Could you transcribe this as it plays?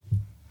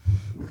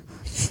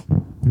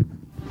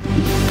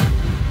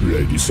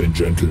Ladies and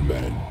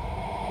gentlemen,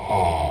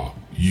 are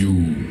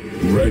you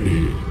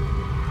ready?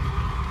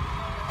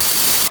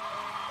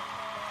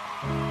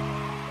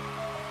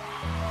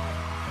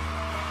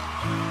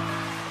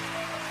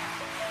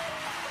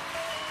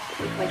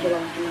 Looks like you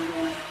lost another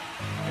one.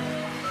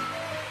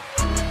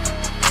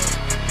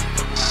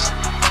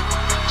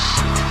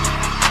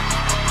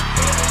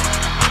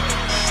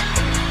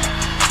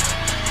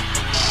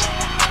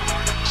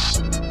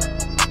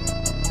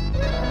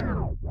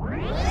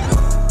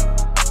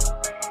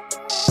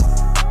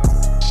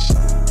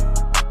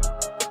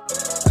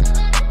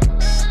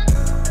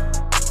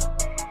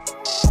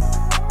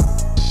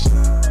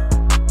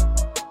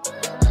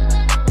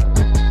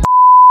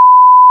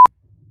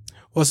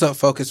 What's up,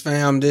 Focus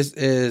fam? This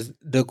is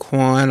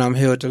Daquan. I'm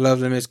here with the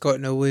lovely Miss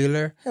Courtney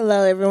Wheeler.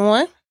 Hello,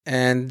 everyone.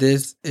 And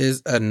this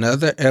is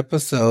another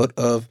episode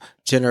of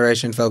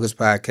Generation Focus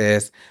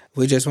Podcast.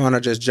 We just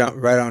want to jump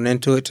right on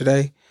into it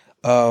today.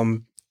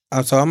 So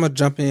I'm going to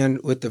jump in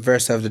with the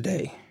verse of the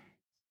day.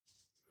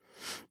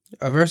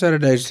 Our verse of the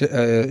day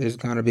is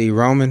going to be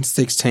Romans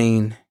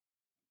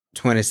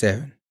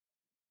 16:27.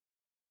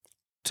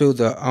 To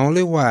the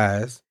only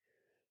wise,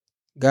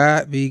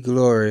 God be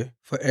glory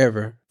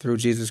forever through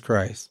Jesus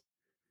Christ.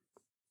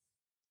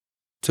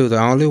 To the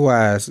only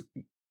wise,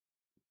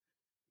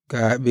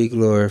 God be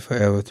glory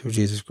forever through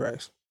Jesus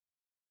Christ.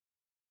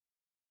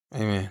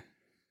 Amen.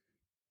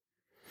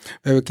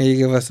 Baby, can you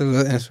give us a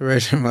little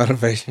inspiration,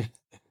 motivation?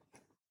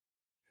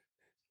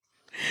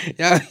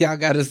 y'all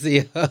got to see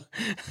her.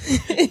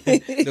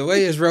 The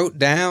way it's wrote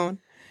down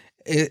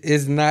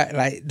is not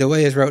like the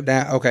way it's wrote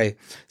down. Okay,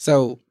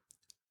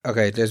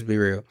 let's be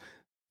real.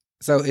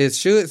 So it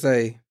should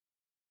say,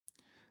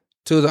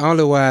 to the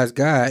only wise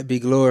God be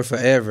glory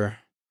forever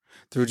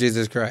through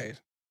Jesus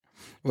Christ.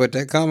 But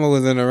that comma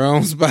was in the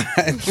wrong spot.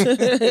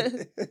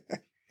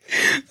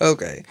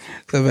 Okay.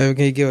 So, baby,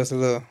 can you give us a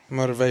little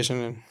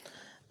motivation?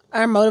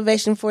 Our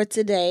motivation for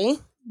today: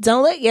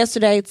 don't let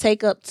yesterday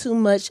take up too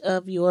much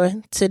of your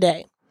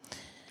today.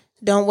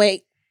 Don't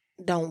let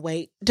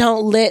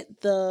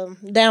the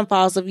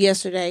downfalls of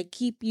yesterday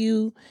keep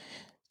you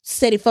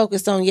steady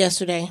focused on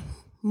yesterday.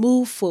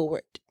 Move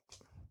forward.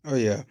 Oh,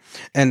 yeah.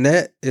 And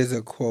that is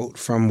a quote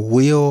from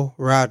Will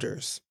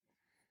Rogers.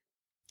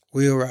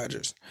 Will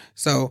Rogers.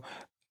 So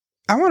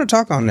I want to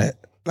talk on that.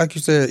 Like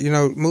you said,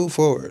 move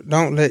forward.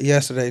 Don't let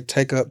yesterday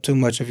take up too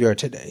much of your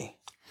today.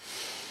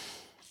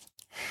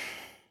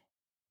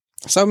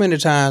 So many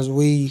times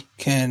we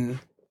can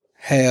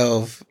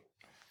have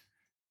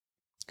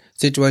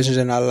situations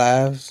in our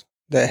lives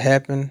that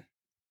happen.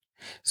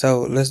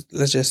 So let's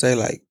just say,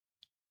 like,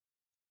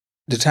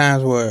 the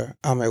times where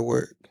I'm at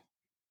work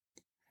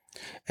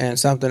and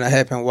something that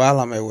happened while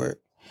I'm at work.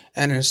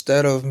 And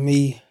instead of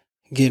me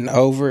getting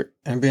over it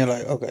and being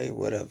like, okay,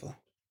 whatever.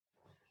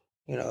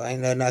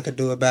 Ain't nothing I could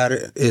do about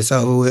it. It's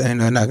over with. Ain't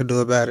nothing I could do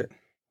about it.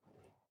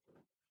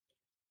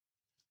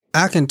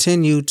 I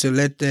continue to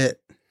let that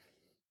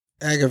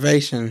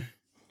aggravation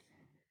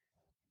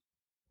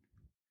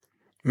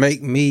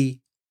make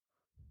me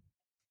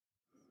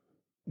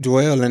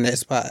dwell in that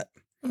spot.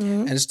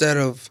 Mm-hmm. Instead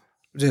of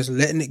just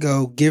letting it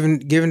go, giving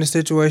the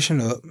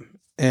situation up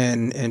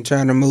and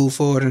trying to move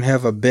forward and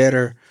have a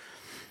better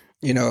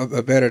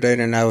day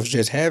than I was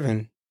just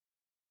having,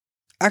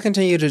 I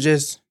continue to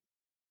just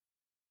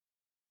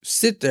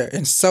sit there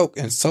and soak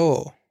in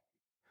soil.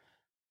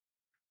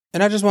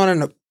 And I just want to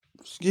know,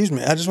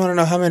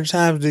 how many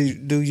times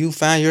do you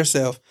find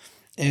yourself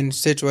in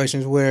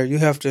situations where you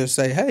have to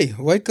say, hey,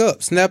 wake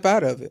up, snap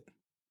out of it?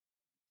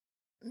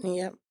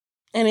 Yep.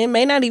 And it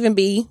may not even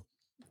be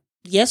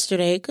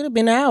yesterday. It could have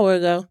been an hour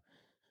ago.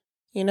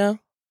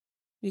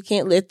 You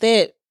can't let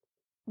that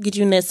get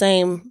you in that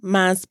same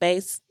mind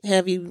space,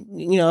 have you,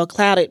 a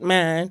clouded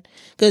mind,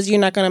 because you're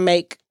not going to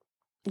make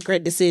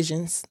great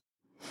decisions.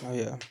 Oh,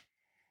 yeah.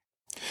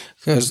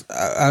 Because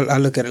I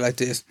look at it like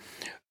this.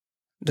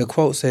 The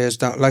quote says,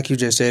 don't, like you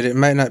just said, it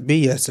might not be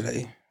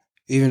yesterday,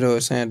 even though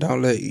it's saying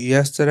don't let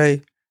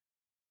yesterday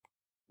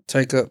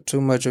take up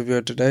too much of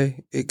your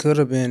today. It could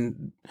have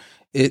been,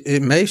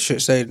 it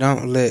should say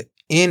don't let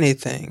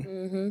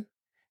anything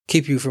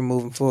keep you from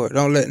moving forward.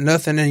 Don't let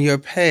nothing in your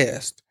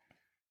past,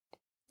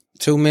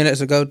 2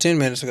 minutes ago, 10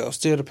 minutes ago,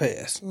 still the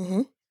past,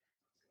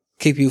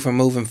 keep you from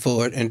moving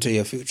forward into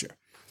your future.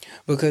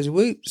 Because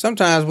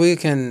sometimes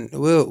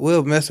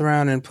we'll mess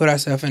around and put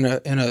ourselves in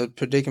a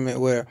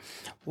predicament where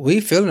we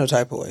feeling a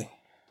type of way.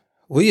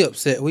 We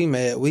upset, we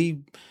mad,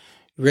 we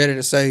ready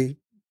to say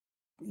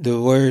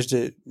the words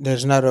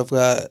that's not of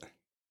God.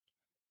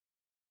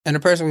 And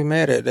the person we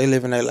mad at, they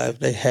living their life,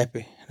 they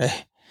happy. They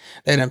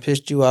done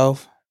pissed you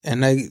off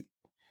and they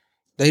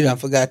done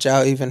forgot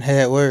y'all even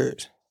had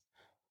words.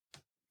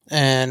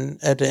 And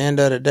at the end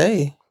of the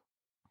day,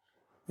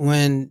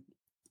 when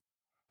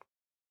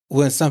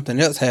something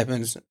else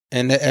happens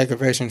and that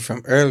aggravation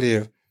from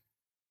earlier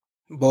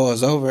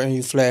boils over and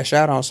you flash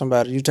out on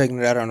somebody, you're taking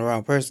it out on the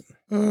wrong person.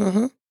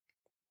 Mm-hmm.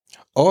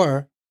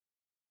 Or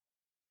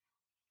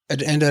at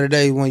the end of the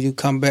day, when you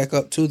come back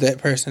up to that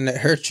person that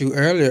hurt you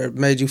earlier,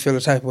 made you feel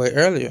a type of way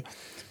earlier,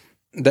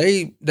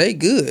 they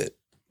good.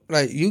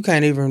 Like you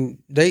can't even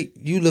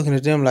you looking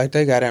at them like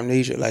they got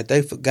amnesia, like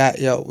they forgot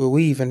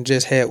we even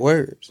just had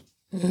words.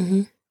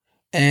 Mm-hmm.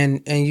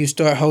 And you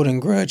start holding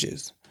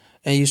grudges,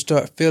 and you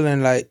start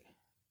feeling like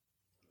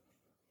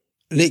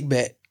lick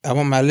back. I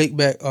want my lick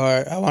back,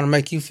 or I want to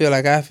make you feel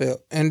like I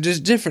felt, and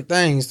just different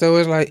things. So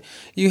it's like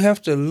you have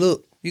to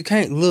look. You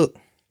can't look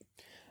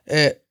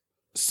at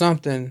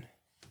something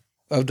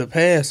of the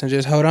past and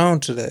just hold on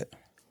to that,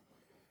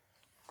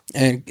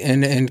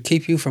 and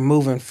keep you from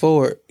moving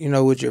forward.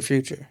 With your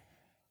future.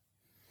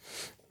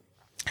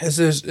 This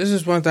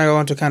is one thing I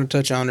want to kind of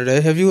touch on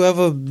today. Have you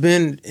ever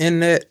been in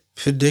that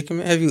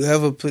predicament? Have you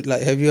ever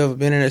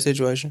been in that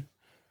situation?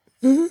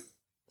 Mm-hmm.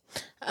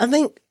 I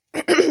think,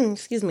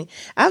 excuse me,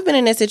 I've been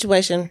in that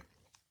situation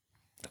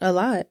a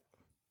lot.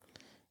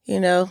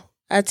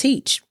 I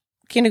teach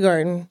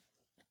kindergarten.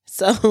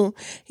 So,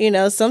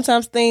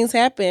 sometimes things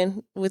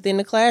happen within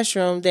the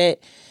classroom that,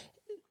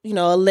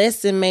 a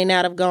lesson may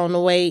not have gone the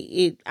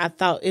way I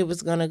thought it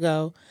was going to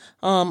go.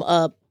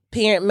 A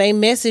parent may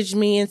message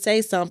me and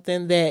say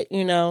something that,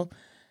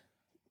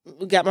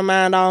 got my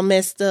mind all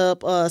messed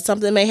up.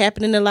 Something may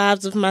happen in the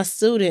lives of my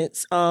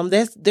students.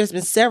 There's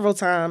been several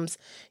times,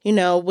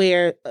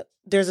 where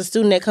there's a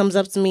student that comes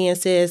up to me and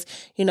says,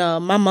 my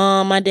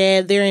mom, my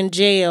dad, they're in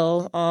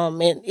jail.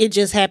 And it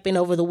just happened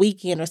over the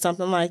weekend or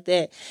something like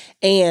that.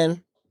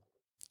 And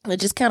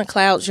it just kind of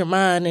clouds your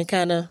mind and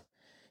kind of,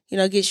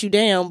 gets you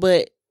down.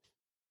 But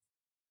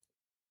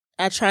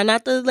I try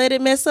not to let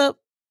it mess up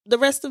the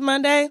rest of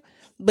my day,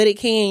 but it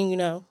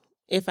can,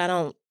 if I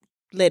don't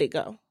let it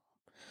go.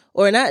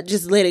 Or not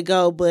just let it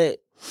go,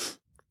 but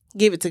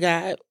give it to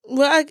God.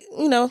 Well,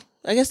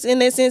 I guess in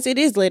that sense, it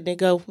is letting it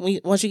go.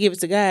 Once you give it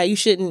to God, you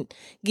shouldn't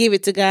give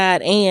it to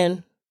God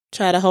and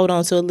try to hold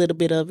on to a little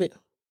bit of it.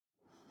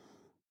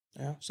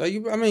 Yeah. So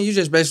you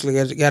just basically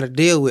got to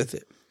deal with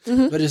it.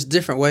 Mm-hmm. But it's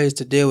different ways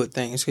to deal with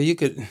things. So you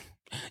could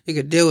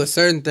deal with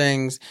certain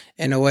things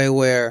in a way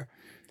where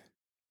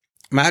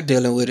my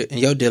dealing with it and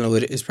your dealing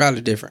with it is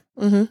probably different.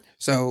 Mm-hmm.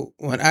 So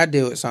when I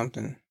deal with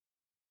something,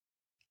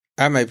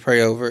 I may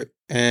pray over it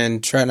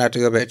and try not to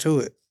go back to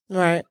it.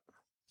 Right.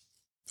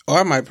 Or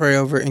I might pray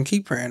over it and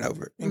keep praying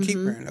over it and keep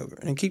praying over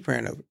it and keep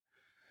praying over it.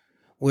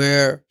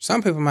 Where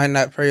some people might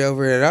not pray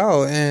over it at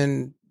all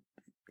and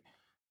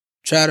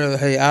try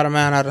to, out of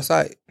mind, out of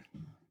sight.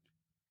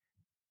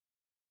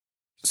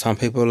 Some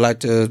people like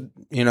to,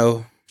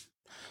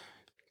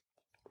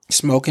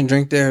 smoke and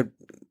drink their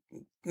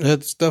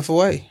stuff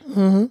away.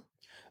 Mm-hmm.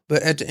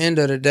 But at the end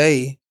of the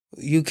day,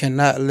 you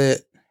cannot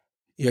let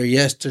your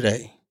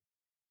yesterday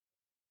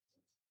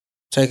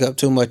take up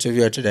too much of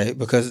your today,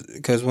 because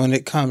when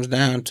it comes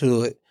down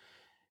to it,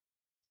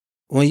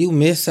 when you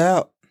miss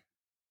out,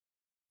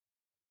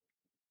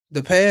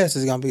 the past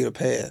is gonna be the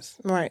past.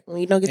 Right.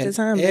 When you don't get the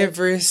time back.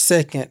 Every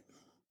second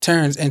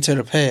turns into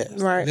the past.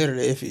 Right.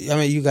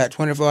 Literally, you got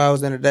 24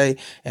 hours in a day,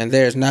 and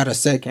there's not a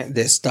second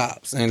that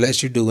stops and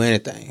lets you do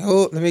anything.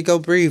 Oh, let me go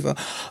breathe.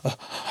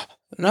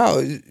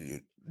 No,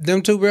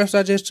 them 2 breaths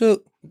I just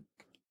took,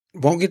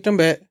 won't get them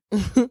back.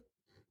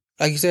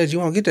 Like you said, you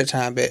won't get that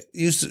time back.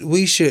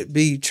 We should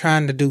be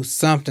trying to do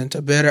something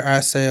to better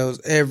ourselves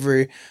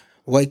every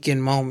waking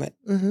moment.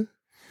 Mm-hmm.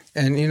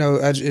 And,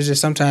 it's just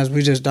sometimes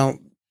we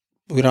don't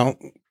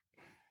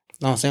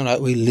seem like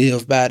we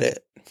live by that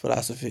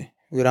philosophy.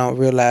 We don't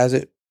realize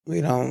it.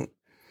 We don't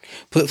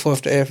put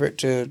forth the effort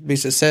to be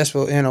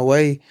successful in a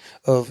way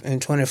in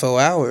 24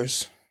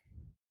 hours.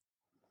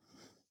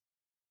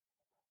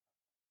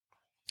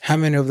 How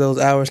many of those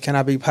hours can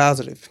I be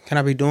positive? Can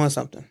I be doing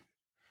something?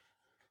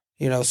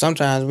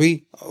 Sometimes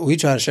we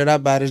try to shut our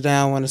bodies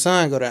down when the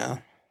sun go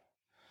down.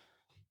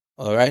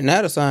 Well, right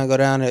now the sun go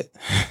down at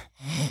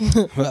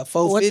about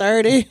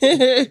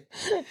 4:30.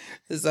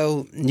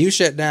 So you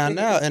shut down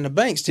now, and the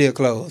bank's still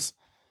closed.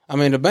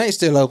 The bank's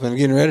still open,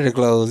 getting ready to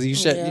close. You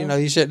shut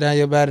down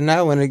your body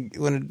now when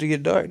it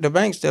get dark. The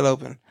bank's still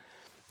open,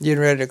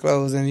 getting ready to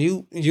close, and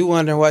you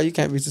wondering why you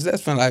can't be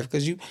successful in life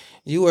because you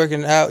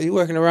working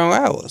the wrong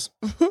hours.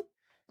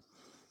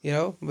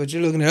 But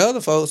you're looking at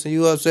other folks and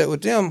you upset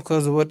with them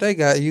because of what they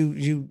got.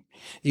 You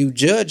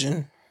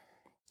judging,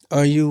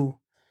 or you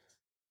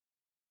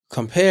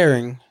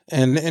comparing,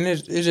 and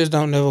it just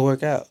don't never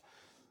work out.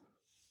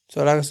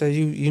 So like I said,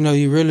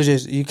 you really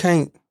just you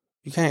can't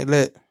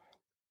let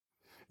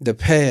the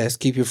past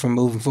keep you from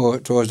moving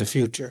forward towards the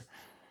future,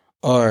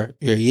 or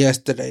your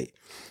yesterday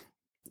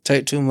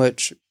take too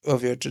much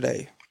of your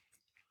today.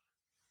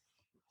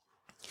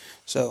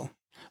 So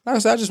like I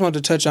said, I just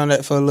wanted to touch on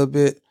that for a little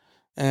bit.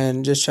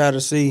 And just try to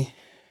see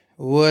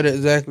what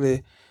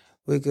exactly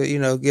we could,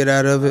 get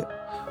out of it.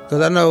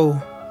 Because I know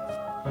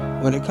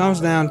when it comes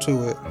down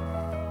to it,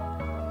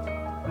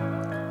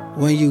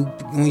 when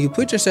you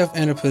put yourself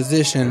in a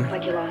position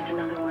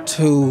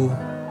to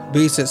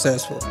be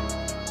successful,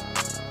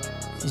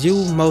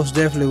 you most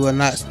definitely will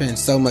not spend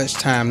so much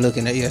time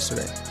looking at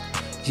yesterday.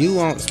 You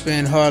won't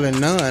spend hardly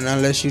none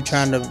unless you're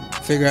trying to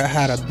figure out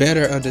how to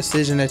better a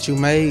decision that you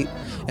made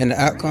and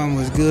the outcome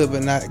was good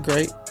but not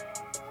great.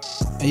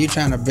 And you're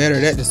trying to better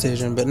that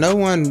decision, but no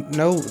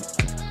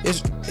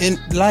It's in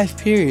life,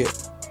 period.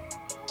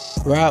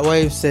 Rod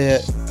Wave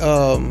said,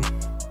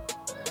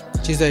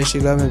 she said she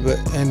loved me,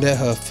 and that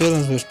her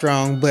feelings were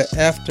strong, but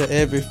after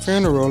every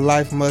funeral,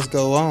 life must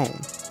go on.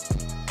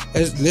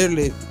 It's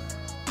literally,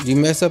 you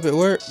mess up at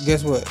work,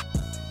 guess what?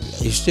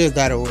 You still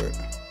gotta work.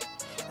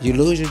 You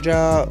lose your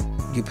job,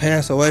 you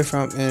pass away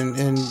from,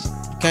 and you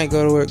can't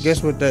go to work,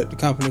 guess what the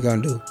company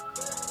gonna do?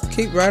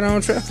 Keep right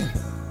on trucking.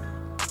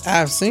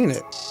 I've seen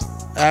it.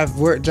 I've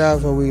worked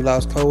jobs where we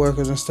lost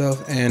coworkers and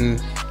stuff,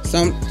 and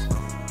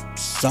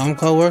some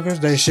coworkers,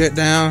 they shut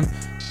down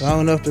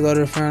long enough to go to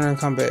the funeral and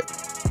come back.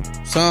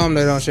 Some,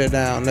 they don't shut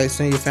down. They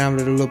send your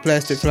family the little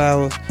plastic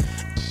flowers.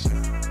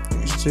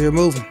 You're still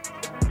moving.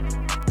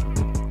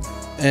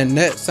 And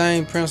that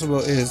same principle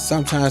is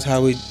sometimes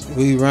how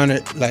we run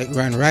it, like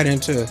run right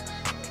into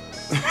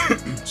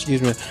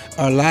excuse me,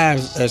 our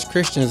lives as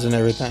Christians and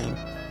everything.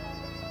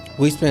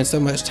 We spend so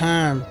much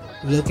time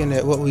looking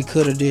at what we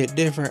could have did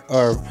different,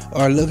 or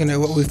looking at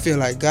what we feel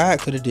like God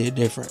could have did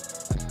different.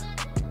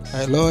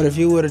 Like, Lord, if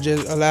you would have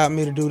just allowed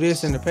me to do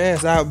this in the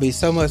past, I would be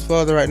so much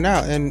further right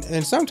now.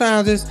 And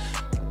sometimes it's,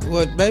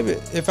 well, baby,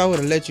 if I would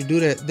have let you do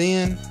that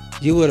then,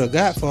 you would have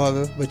got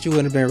farther, but you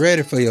wouldn't have been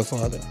ready for your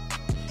father.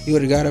 You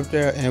would have got up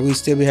there and we'd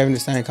still be having the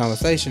same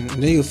conversation.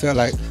 And then you felt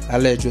like I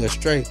led you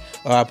astray,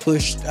 or I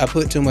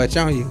put too much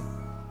on you.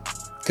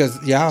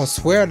 Because y'all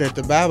swear that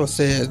the Bible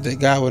says that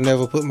God will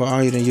never put more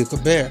on you than you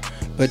could bear.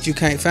 But you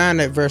can't find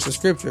that verse of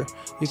scripture.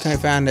 You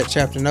can't find that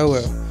chapter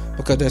nowhere,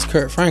 because that's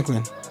Kirk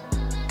Franklin.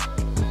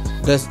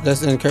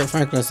 That's in Kirk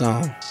Franklin's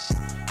song.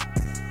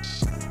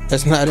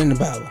 That's not in the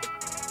Bible.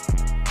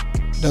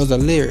 Those are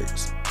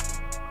lyrics.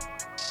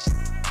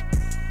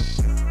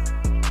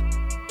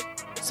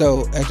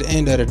 So at the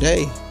end of the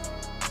day,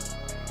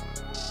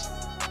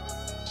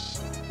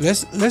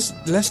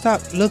 let's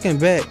stop looking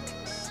back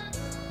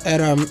at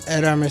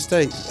our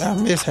mistakes, our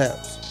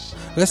mishaps.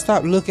 Let's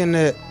stop looking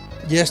at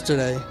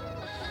yesterday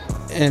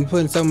and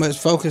putting so much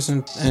focus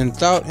and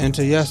thought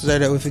into yesterday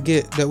that we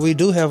forget that we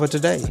do have a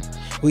today.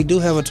 We do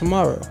have a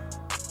tomorrow.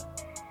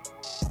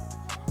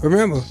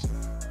 Remember,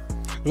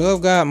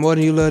 love God more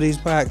than you love these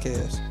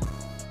podcasts.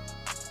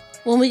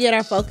 When we get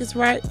our focus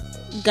right,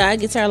 God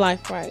gets our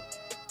life right.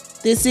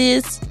 This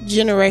is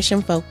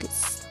Generation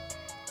Focus.